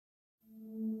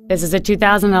This is a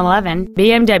 2011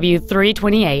 BMW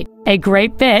 328, a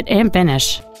great fit and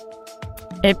finish.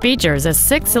 It features a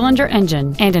 6-cylinder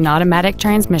engine and an automatic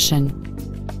transmission.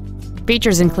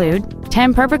 Features include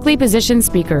 10 perfectly positioned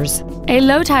speakers, a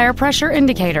low tire pressure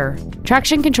indicator,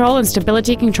 traction control and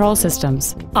stability control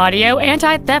systems, audio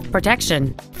anti-theft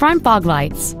protection, front fog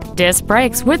lights, disc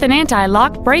brakes with an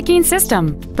anti-lock braking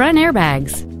system, front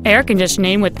airbags, air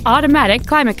conditioning with automatic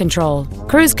climate control,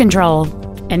 cruise control,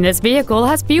 and this vehicle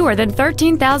has fewer than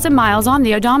 13,000 miles on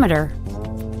the odometer.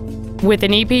 With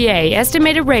an EPA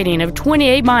estimated rating of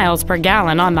 28 miles per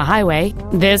gallon on the highway,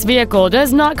 this vehicle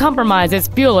does not compromise its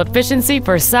fuel efficiency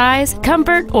for size,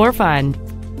 comfort, or fun.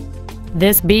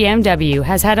 This BMW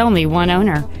has had only one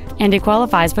owner, and it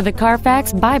qualifies for the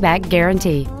Carfax buyback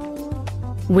guarantee.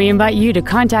 We invite you to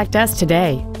contact us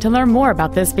today to learn more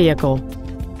about this vehicle.